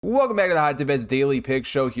Welcome back to the Hot Tip Bets Daily Pick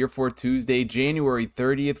Show here for Tuesday, January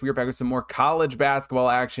 30th. We are back with some more college basketball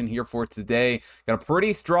action here for today. Got a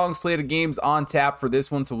pretty strong slate of games on tap for this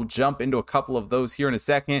one, so we'll jump into a couple of those here in a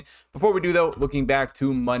second. Before we do, though, looking back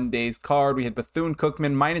to Monday's card, we had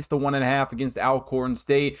Bethune-Cookman minus the 1.5 against Alcorn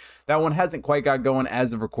State. That one hasn't quite got going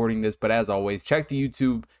as of recording this, but as always, check the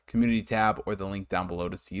YouTube community tab or the link down below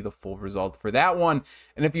to see the full result for that one.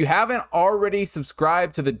 And if you haven't already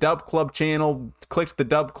subscribed to the Dub Club channel, clicked the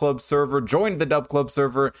Dub Club server, joined the Dub Club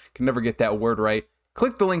server, can never get that word right,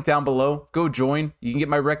 click the link down below, go join. You can get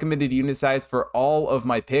my recommended unit size for all of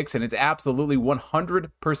my picks, and it's absolutely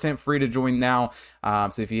 100% free to join now.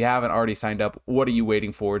 So if you haven't already signed up, what are you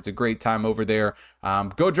waiting for? It's a great time over there.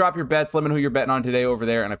 Go drop your bets. Let me know who you're betting on today over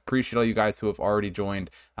there, and I appreciate all you guys who have already joined.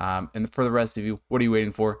 And for the rest of you, what are you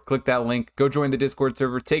waiting for? Click that link, go join the Discord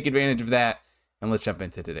server, take advantage of that, and let's jump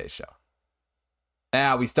into today's show.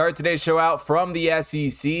 Now, we start today's show out from the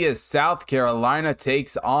SEC as South Carolina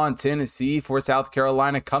takes on Tennessee. For South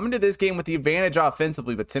Carolina, coming to this game with the advantage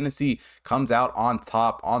offensively, but Tennessee comes out on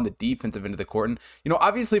top on the defensive end of the court. And,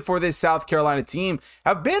 obviously for this South Carolina team,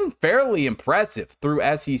 have been fairly impressive through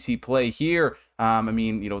SEC play here.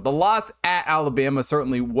 The loss at Alabama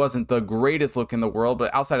certainly wasn't the greatest look in the world,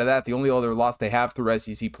 but outside of that, the only other loss they have through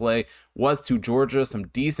SEC play was to Georgia. Some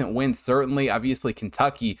decent wins, certainly. Obviously,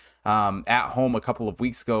 Kentucky at home a couple of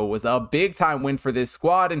weeks ago was a big-time win for this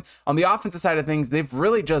squad. And on the offensive side of things, they've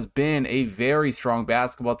really just been a very strong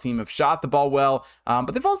basketball team, have shot the ball well,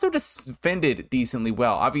 but they've also defended decently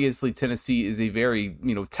well. Obviously, Tennessee is a very,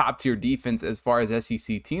 top-tier defense as far as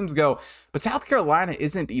SEC teams go, but South Carolina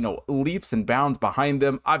isn't, leaps and bounds behind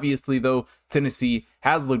them. Obviously, though, Tennessee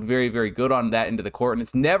has looked very, very good on that end of the court, and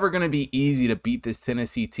it's never going to be easy to beat this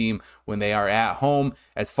Tennessee team when they are at home.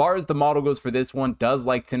 As far as the model goes for this one, does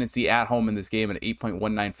like Tennessee at home in this game, an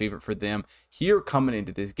 8.19 favorite for them here coming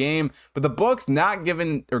into this game. But the books not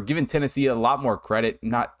giving Tennessee a lot more credit,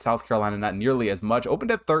 not South Carolina, not nearly as much.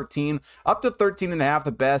 Opened at 13, up to 13.5,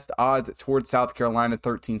 the best odds towards South Carolina.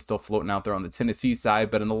 13 still floating out there on the Tennessee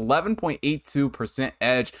side, but an 11.82%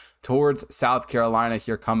 edge towards South Carolina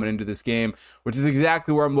here coming into this game, which is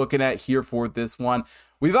exactly where I'm looking at here for this one.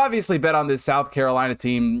 We've obviously bet on this South Carolina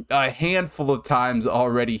team a handful of times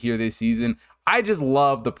already here this season. I just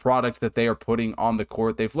love the product that they are putting on the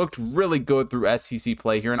court. They've looked really good through SEC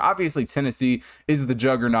play here, and obviously Tennessee is the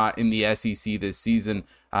juggernaut in the SEC this season.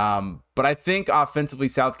 But I think offensively,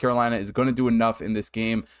 South Carolina is going to do enough in this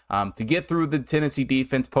game to get through the Tennessee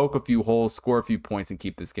defense, poke a few holes, score a few points, and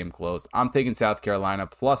keep this game close. I'm taking South Carolina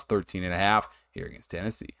plus 13.5 here against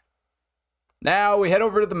Tennessee. Now we head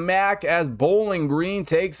over to the MAC as Bowling Green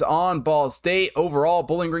takes on Ball State. Overall,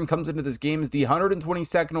 Bowling Green comes into this game as the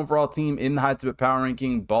 122nd overall team in the Hot Tip Power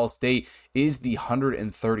Ranking. Ball State is the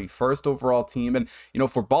 131st overall team. And,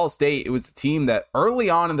 for Ball State, it was a team that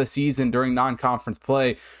early on in the season during non-conference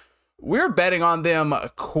play, we're betting on them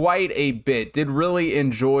quite a bit. Did really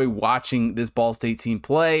enjoy watching this Ball State team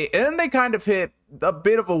play. And they kind of hit a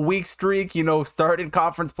bit of a weak streak, started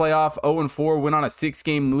conference playoff 0-4, went on a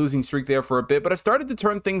 6-game losing streak there for a bit, but have started to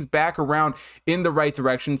turn things back around in the right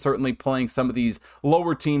direction. Certainly playing some of these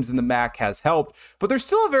lower teams in the MAC has helped, but they're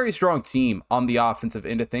still a very strong team on the offensive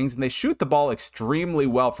end of things, and they shoot the ball extremely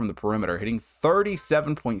well from the perimeter, hitting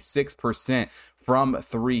 37.6% from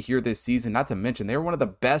three here this season. Not to mention, they're one of the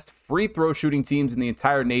best free throw shooting teams in the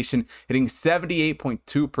entire nation, hitting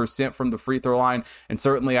 78.2% from the free throw line. And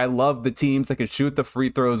certainly, I love the teams that can shoot the free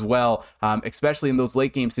throws well, especially in those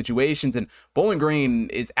late game situations. And Bowling Green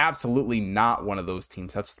is absolutely not one of those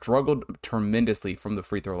teams. Have struggled tremendously from the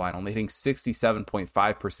free throw line, only hitting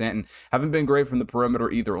 67.5%, and haven't been great from the perimeter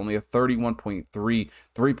either. Only a 31.3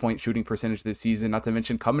 3-point shooting percentage this season. Not to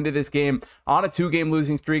mention, coming to this game on a 2-game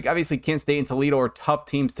losing streak. Obviously, Kent State and Toledo are tough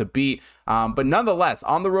teams to beat, but nonetheless,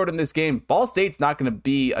 on the road in this game, Ball State's not going to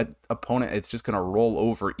be an opponent it's just going to roll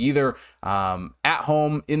over either. At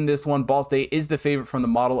home in this one, Ball State is the favorite from the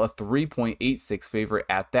model, a 3.86 favorite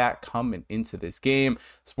at that coming into this game.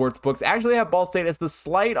 Sportsbooks actually have Ball State as the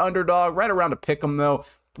slight underdog, right around a pick 'em though.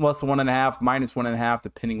 Plus 1.5, minus 1.5,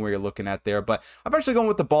 depending where you're looking at there. But I'm actually going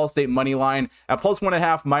with the Ball State money line at plus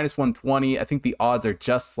 1.5, minus 120. I think the odds are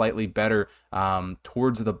just slightly better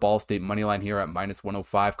towards the Ball State money line here at minus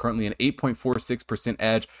 105. Currently an 8.46%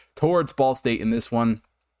 edge towards Ball State in this one.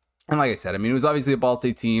 And like I said, it was obviously a Ball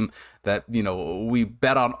State team that, we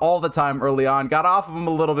bet on all the time early on. Got off of them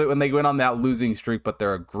a little bit when they went on that losing streak, but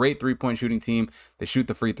they're a great 3-point shooting team. They shoot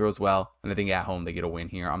the free throws well, and I think at home they get a win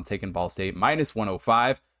here. I'm taking Ball State minus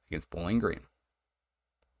 105 against Bowling Green.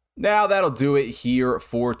 Now that'll do it here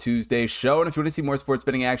for Tuesday's show. And if you want to see more sports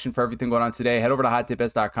betting action for everything going on today, head over to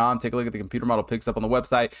hottipbets.com. Take a look at the computer model picks up on the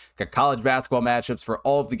website. Got college basketball matchups for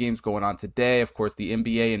all of the games going on today. Of course, the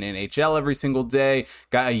NBA and NHL every single day.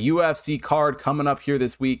 Got a UFC card coming up here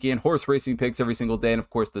this weekend. Horse racing picks every single day. And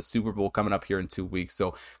of course, the Super Bowl coming up here in 2 weeks.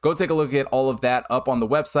 So go take a look at all of that up on the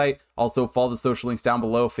website. Also, follow the social links down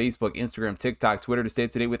below: Facebook, Instagram, TikTok, Twitter, to stay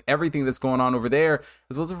up to date with everything that's going on over there.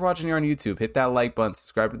 As well as if you're watching here on YouTube, hit that like button,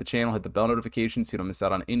 subscribe to the channel, hit the bell notification so you don't miss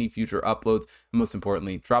out on any future uploads. And most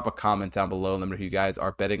importantly, drop a comment down below and let me know who you guys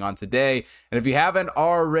are betting on today. And if you haven't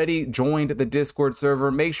already joined the Discord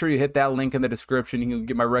server, make sure you hit that link in the description. You can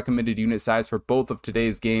get my recommended unit size for both of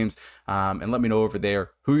today's games, and let me know over there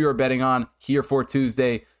who you're betting on here for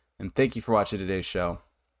Tuesday. And thank you for watching today's show.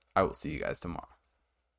 I will see you guys tomorrow.